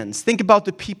lifting hands. Think about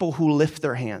the people who lift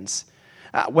their hands.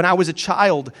 When I was a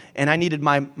child and I needed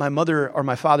my mother or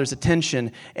my father's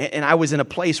attention, and I was in a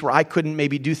place where I couldn't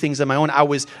maybe do things on my own, I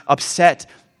was upset.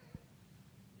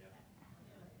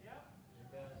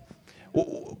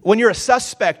 When you're a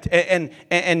suspect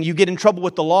and you get in trouble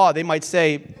with the law, they might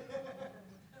say,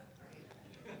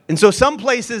 and so some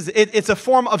places it's a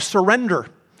form of surrender.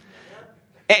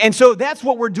 And so that's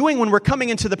what we're doing when we're coming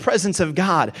into the presence of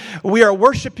God. We are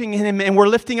worshiping him and we're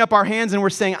lifting up our hands and we're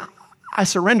saying, I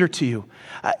surrender to you.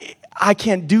 I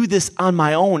can't do this on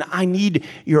my own. I need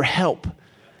your help.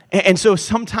 And so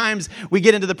sometimes we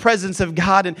get into the presence of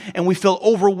God and we feel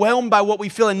overwhelmed by what we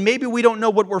feel, and maybe we don't know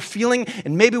what we're feeling,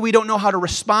 and maybe we don't know how to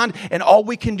respond, and all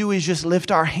we can do is just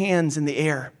lift our hands in the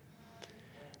air.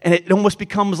 And it almost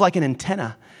becomes like an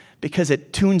antenna because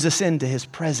it tunes us into his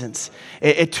presence.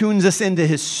 It tunes us into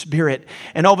his spirit.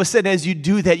 And all of a sudden, as you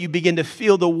do that, you begin to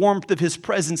feel the warmth of his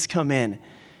presence come in,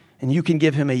 and you can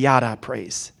give him a yada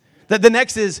praise. The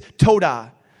next is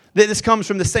toda. This comes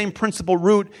from the same principal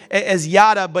root as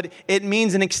yada, but it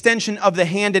means an extension of the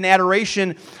hand in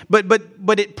adoration, but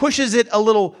it pushes it a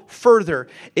little further.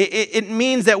 It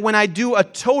means that when I do a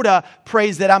toda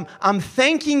praise, that I'm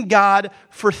thanking God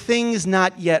for things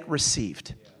not yet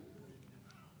received.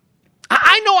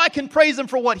 I know I can praise him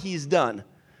for what he's done,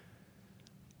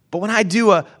 but when I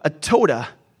do a toda,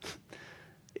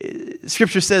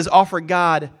 Scripture says offer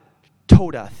God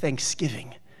toda,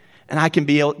 thanksgiving. And I can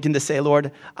begin to say,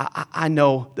 Lord, I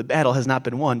know the battle has not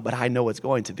been won, but I know it's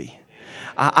going to be.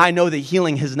 I know the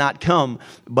healing has not come,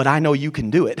 but I know you can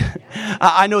do it.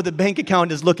 I know the bank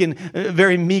account is looking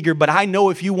very meager, but I know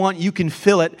if you want, you can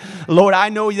fill it. Lord, I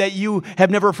know that you have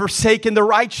never forsaken the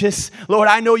righteous. Lord,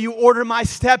 I know you order my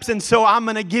steps, and so I'm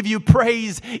going to give you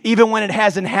praise even when it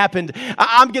hasn't happened.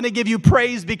 I'm going to give you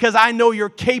praise because I know you're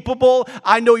capable.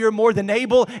 I know you're more than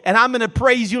able, and I'm going to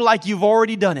praise you like you've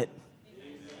already done it.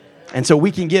 And so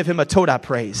we can give him a Todah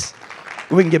praise.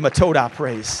 We can give him a Todah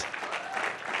praise.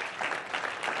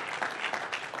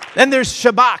 Then there's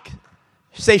Shabach.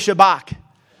 Say Shabach.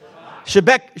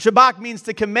 Shabach means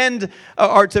to commend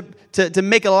or to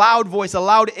make a loud voice, a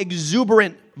loud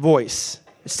exuberant voice.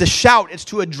 It's to shout. It's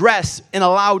to address in a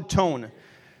loud tone.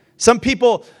 Some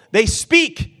people, they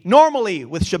speak normally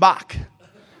with Shabach.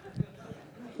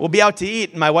 We'll be out to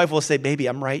eat and my wife will say, baby,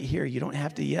 I'm right here. You don't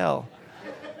have to yell.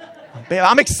 Baby,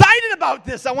 I'm excited about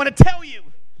this. I want to tell you.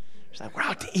 She's like, we're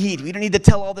out to eat. We don't need to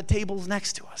tell all the tables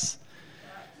next to us.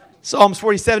 Psalms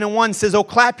 47:1 says, oh,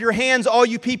 clap your hands, all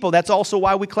you people. That's also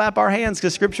why we clap our hands,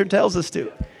 because Scripture tells us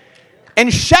to.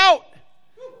 And shout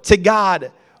to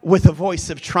God with a voice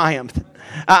of triumph.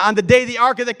 On the day the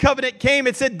Ark of the Covenant came,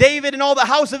 it said, David and all the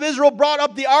house of Israel brought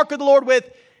up the Ark of the Lord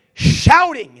with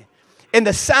shouting and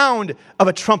the sound of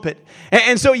a trumpet.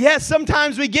 And so, yes,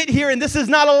 sometimes we get here, and this is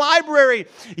not a library.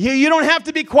 You don't have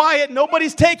to be quiet.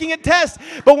 Nobody's taking a test.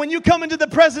 But when you come into the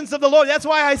presence of the Lord, that's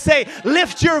why I say,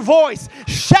 lift your voice.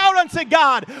 Shout unto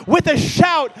God with a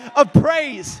shout of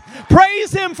praise.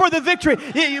 Praise Him for the victory.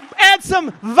 You add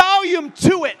some volume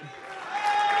to it.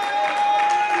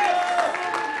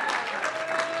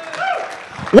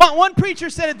 One preacher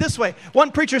said it this way.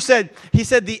 One preacher said,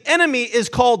 the enemy is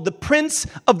called the prince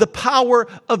of the power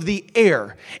of the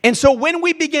air. And so when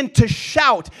we begin to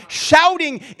shout,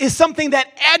 shouting is something that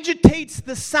agitates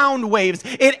the sound waves.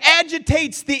 It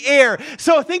agitates the air.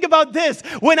 So think about this.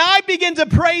 When I begin to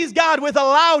praise God with a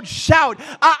loud shout,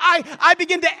 I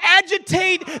begin to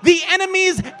agitate the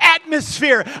enemy's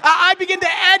atmosphere. I begin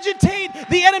to agitate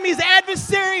the enemy's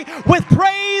adversary with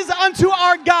praise unto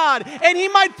our God. And he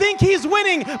might think he's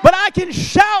winning, but I can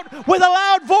shout with a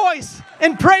loud voice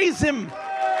and praise Him.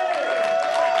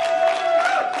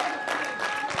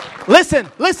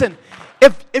 Listen.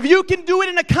 If you can do it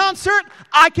in a concert,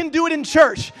 I can do it in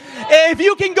church. If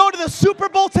you can go to the Super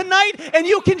Bowl tonight and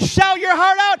you can shout your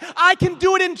heart out, I can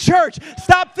do it in church.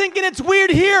 Stop thinking it's weird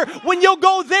here when you'll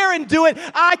go there and do it.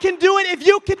 I can do it if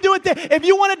you can do it there. If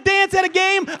you want to dance at a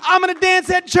game, I'm going to dance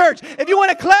at church. If you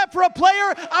want to clap for a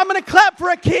player, I'm going to clap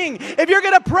for a king. If you're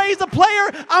going to praise a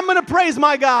player, I'm going to praise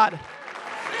my God.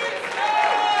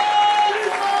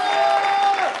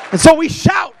 And so we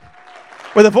shout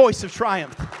with a voice of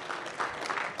triumph.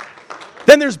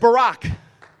 Then there's Barak,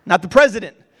 not the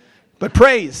president, but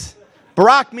praise.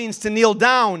 Barak means to kneel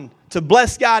down, to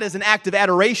bless God as an act of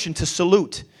adoration, to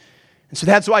salute. And so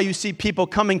that's why you see people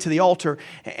coming to the altar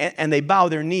and they bow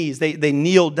their knees. They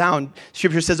kneel down.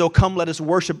 Scripture says, oh, come, let us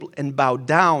worship and bow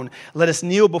down. Let us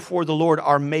kneel before the Lord,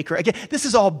 our Maker. Again, this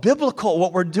is all biblical,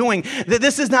 what we're doing.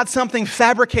 This is not something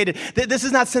fabricated. This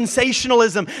is not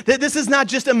sensationalism. This is not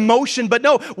just emotion. But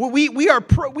no, we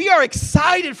are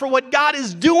excited for what God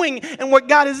is doing and what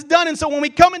God has done. And so when we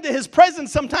come into His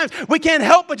presence, sometimes we can't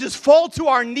help but just fall to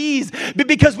our knees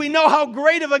because we know how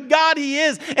great of a God He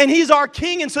is. And He's our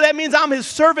King. And so that means I'm His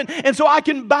servant, and so I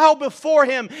can bow before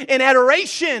Him in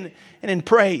adoration and in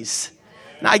praise.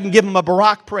 And I can give Him a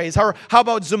Barak praise. How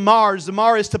about Zamar?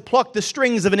 Zamar is to pluck the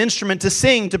strings of an instrument, to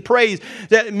sing, to praise.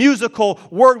 That musical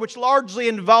word which largely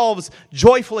involves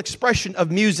joyful expression of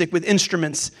music with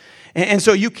instruments. And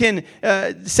so you can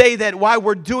say that why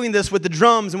we're doing this with the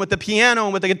drums and with the piano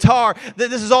and with the guitar, that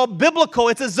this is all biblical.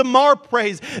 It's a Zamar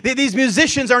praise. These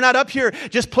musicians are not up here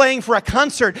just playing for a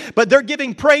concert, but they're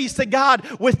giving praise to God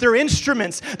with their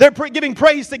instruments. They're giving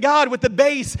praise to God with the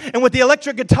bass and with the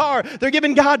electric guitar. They're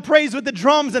giving God praise with the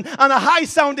drums and on the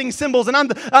high-sounding cymbals and on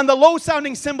the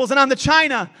low-sounding cymbals and on the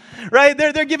china. Right?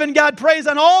 They're giving God praise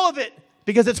on all of it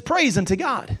because it's praise unto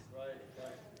God.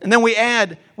 And then we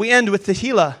end with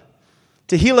Tehillah.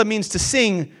 Tehillah means to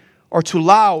sing or to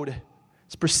loud.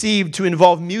 It's perceived to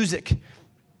involve music,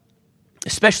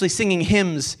 especially singing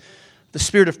hymns, the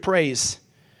spirit of praise.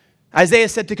 Isaiah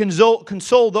said to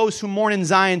console those who mourn in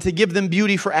Zion, to give them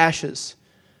beauty for ashes,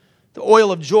 the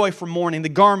oil of joy for mourning, the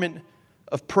garment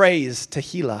of praise,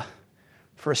 Tehillah,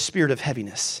 for a spirit of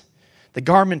heaviness, the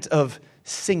garment of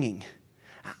singing.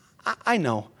 I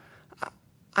know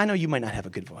you might not have a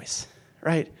good voice,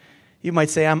 right? You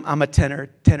might say, I'm a 10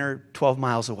 or 12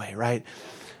 miles away, right?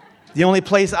 The only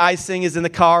place I sing is in the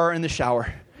car or in the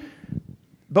shower.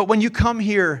 But when you come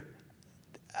here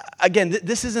again,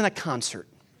 this isn't a concert.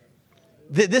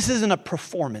 This isn't a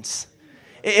performance.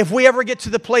 If we ever get to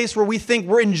the place where we think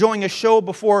we're enjoying a show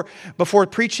before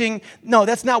preaching, no,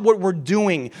 that's not what we're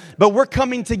doing. But we're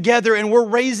coming together and we're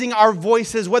raising our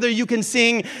voices, whether you can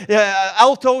sing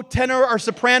alto, tenor, or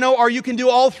soprano, or you can do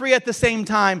all three at the same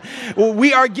time.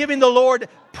 We are giving the Lord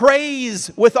praise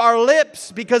with our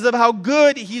lips because of how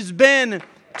good He's been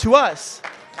to us.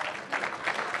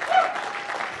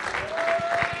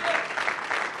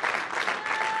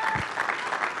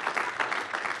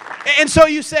 And so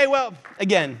you say, well,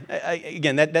 again,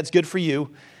 that's good for you.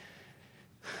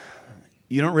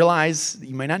 You don't realize,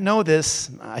 you may not know this,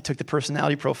 I took the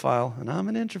personality profile, and I'm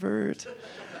an introvert.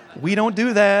 We don't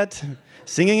do that.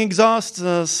 Singing exhausts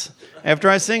us. After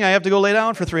I sing, I have to go lay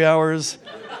down for 3 hours.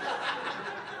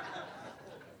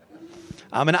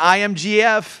 I'm an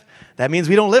IMGF. That means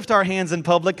we don't lift our hands in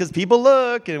public because people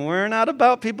look, and we're not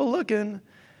about people looking.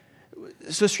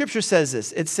 So Scripture says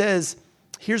this. It says,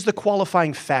 here's the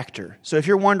qualifying factor. So if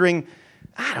you're wondering,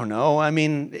 I don't know, I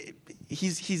mean,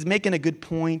 he's making a good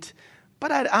point,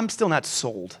 but I'm still not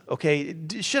sold, okay?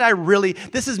 Should I really?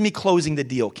 This is me closing the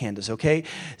deal, Candace, okay?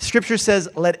 Scripture says,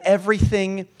 let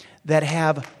everything that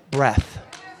have breath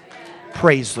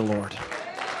praise the Lord.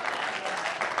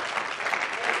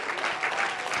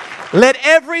 Let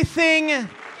everything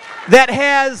that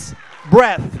has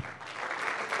breath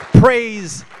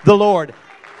praise the Lord.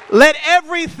 Let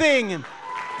everything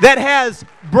that has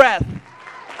breath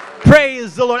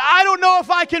praise the Lord. I don't know if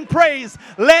I can praise.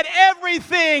 Let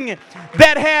everything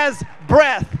that has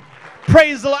breath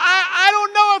praise the Lord. I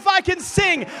don't know if I can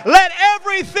sing. Let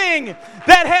everything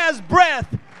that has breath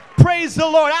praise the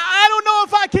Lord. I don't know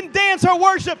if I can dance or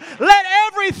worship. Let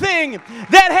everything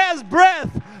that has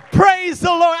breath praise the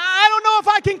Lord. I don't know if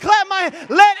I can clap my hands.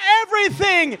 Let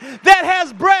everything that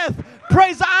has breath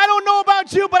praise. I don't know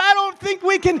about you, but I don't think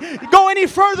we can go any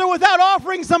further without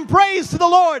offering some praise to the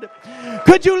Lord.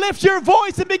 Could you lift your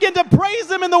voice and begin to praise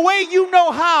Him in the way you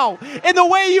know how, in the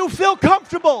way you feel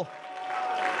comfortable?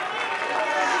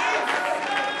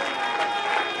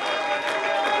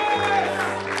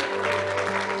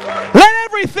 Let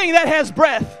everything that has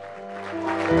breath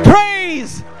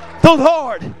praise the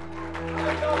Lord.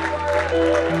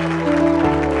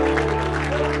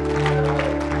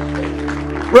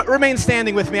 Remain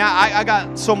standing with me. I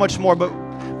got so much more,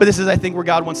 but this is, I think, where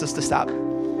God wants us to stop.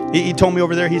 He told me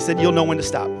over there, He said, you'll know when to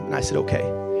stop. And I said, okay.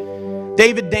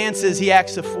 David dances, he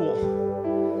acts a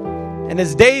fool. And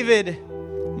as David,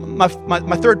 my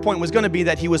third point was going to be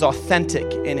that he was authentic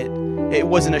in it. It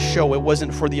wasn't a show. It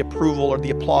wasn't for the approval or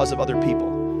the applause of other people.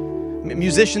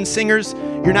 Musicians, singers,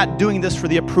 you're not doing this for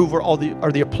the approval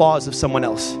or the applause of someone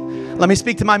else. Let me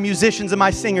speak to my musicians and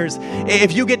my singers.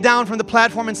 If you get down from the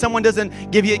platform and someone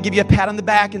doesn't give you a pat on the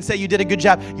back and say you did a good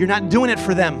job, you're not doing it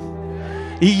for them.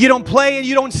 You don't play and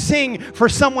you don't sing for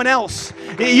someone else.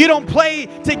 You don't play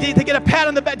to get a pat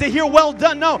on the back, to hear well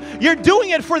done. No, you're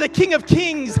doing it for the King of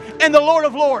Kings and the Lord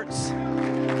of Lords.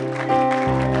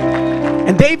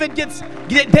 And David gets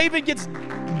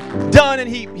done, and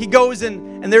he goes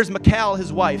and there's Michal,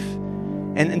 his wife.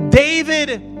 And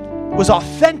David was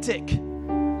authentic,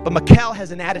 but Michal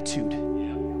has an attitude.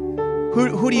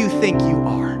 Who do you think you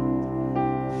are?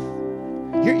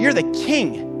 You're the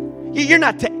king. You're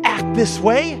not to act this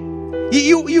way.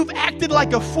 You've acted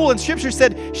like a fool. And Scripture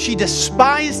said she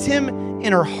despised him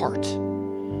in her heart.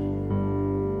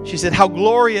 She said, how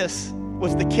glorious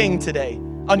was the king today,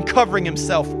 uncovering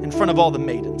himself in front of all the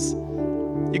maidens.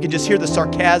 You can just hear the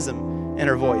sarcasm in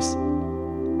her voice.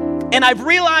 And I've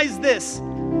realized this.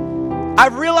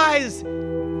 I've realized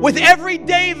with every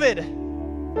David,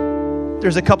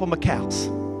 there's a couple Michals.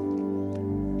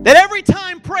 That every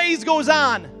time praise goes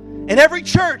on in every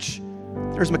church,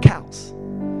 there's Michals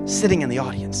sitting in the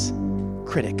audience,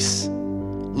 critics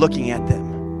looking at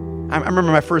them. I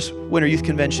remember my first Winter Youth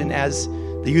Convention as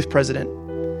the youth president.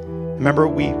 Remember,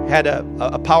 we had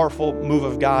a powerful move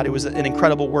of God. It was an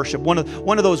incredible worship. One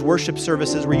of those worship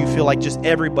services where you feel like just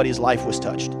everybody's life was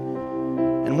touched.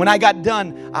 And when I got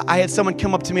done, I had someone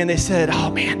come up to me and they said, oh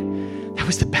man,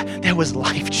 that was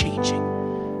life-changing.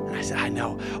 And I said, I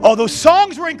know. Oh, those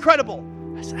songs were incredible.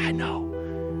 I said, I know.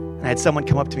 And I had someone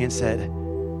come up to me and said,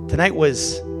 tonight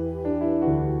was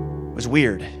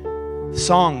weird. The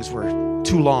songs were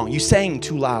too long. You sang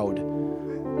too loud.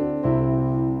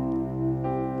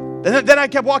 Then I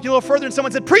kept walking a little further and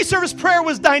someone said, pre-service prayer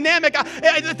was dynamic.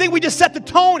 I think we just set the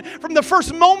tone from the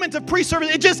first moment of pre-service.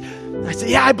 I said,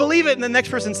 yeah, I believe it. And the next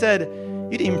person said,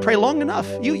 you didn't even pray long enough.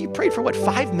 You prayed for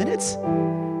 5 minutes?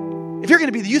 If you're going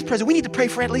to be the youth president, we need to pray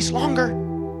for at least longer.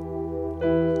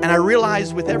 And I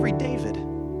realized with every David,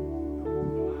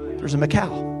 there's a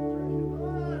Mikal.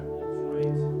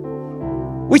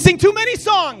 We sing too many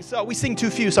songs. We sing too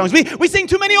few songs. We sing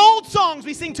too many old songs.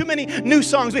 We sing too many new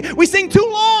songs. We sing too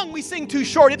long. We sing too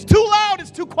short. It's too loud.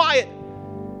 It's too quiet.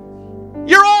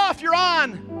 You're off. You're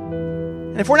on.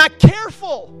 And if we're not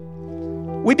careful,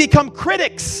 we become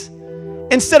critics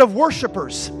instead of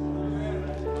worshipers.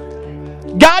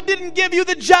 God didn't give you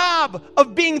the job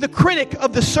of being the critic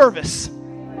of the service.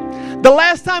 The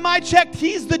last time I checked,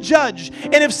 He's the judge.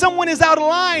 And if someone is out of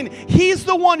line, He's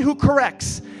the one who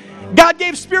corrects. God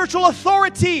gave spiritual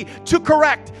authority to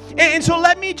correct. And so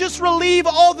let me just relieve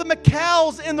all the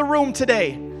Mikals in the room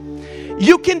today.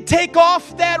 You can take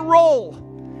off that role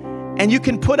and you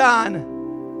can put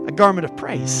on a garment of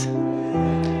praise.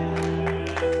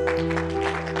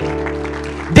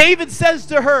 David says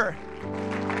to her,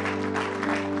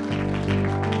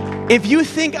 if you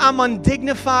think I'm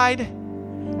undignified,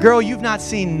 girl, you've not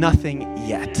seen nothing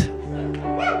yet.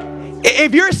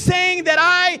 If you're saying that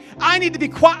I need to be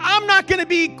quiet, I'm not going to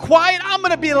be quiet. I'm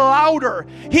going to be louder.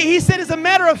 He said, as a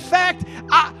matter of fact,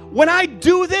 when I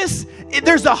do this,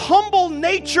 there's a humble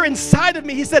nature inside of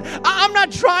me. He said, I'm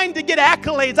not trying to get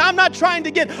accolades. I'm not trying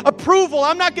to get approval.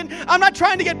 I'm not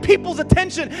trying to get people's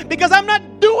attention because I'm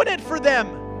not doing it for them.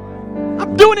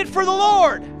 I'm doing it for the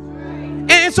Lord.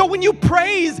 And so when you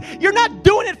praise, you're not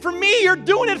doing it for me. You're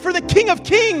doing it for the King of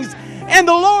Kings and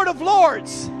the Lord of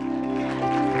Lords.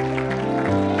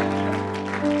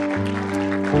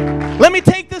 Let me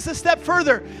take this a step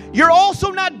further. You're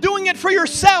also not doing it for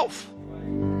yourself.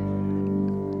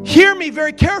 Hear me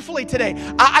very carefully today.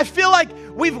 I feel like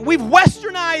we've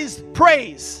westernized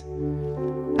praise.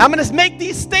 I'm going to make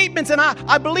these statements, and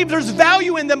I believe there's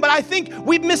value in them, but I think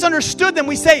we've misunderstood them.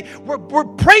 We say we're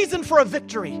praising for a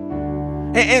victory.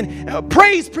 And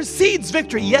praise precedes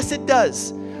victory. Yes, it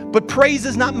does. But praise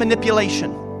is not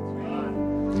manipulation.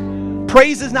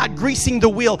 Praise is not greasing the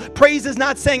wheel. Praise is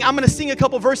not saying, I'm going to sing a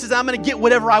couple verses and I'm going to get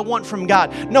whatever I want from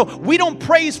God. No, we don't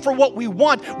praise for what we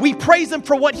want. We praise Him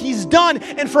for what He's done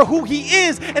and for who He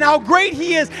is and how great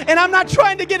He is. And I'm not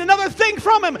trying to get another thing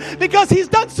from Him because He's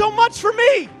done so much for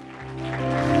me.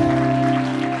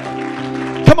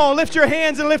 Come on, lift your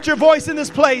hands and lift your voice in this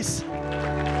place.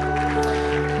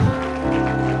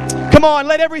 Come on,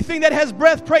 let everything that has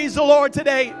breath praise the Lord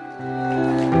today.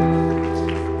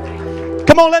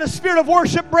 Come on, let a spirit of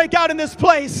worship break out in this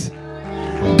place.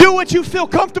 Do what you feel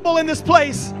comfortable in this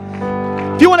place.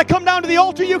 If you want to come down to the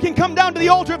altar, you can come down to the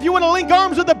altar. If you want to link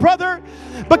arms with a brother.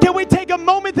 But can we take a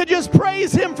moment to just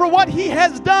praise Him for what He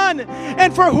has done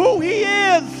and for who He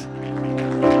is?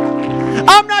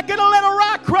 I'm not going to let a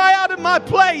rock cry out in my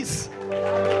place.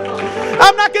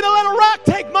 I'm not going to let a rock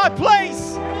take my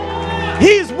place.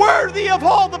 He's worthy of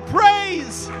all the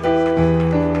praise.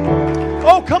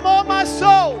 Oh, come on, my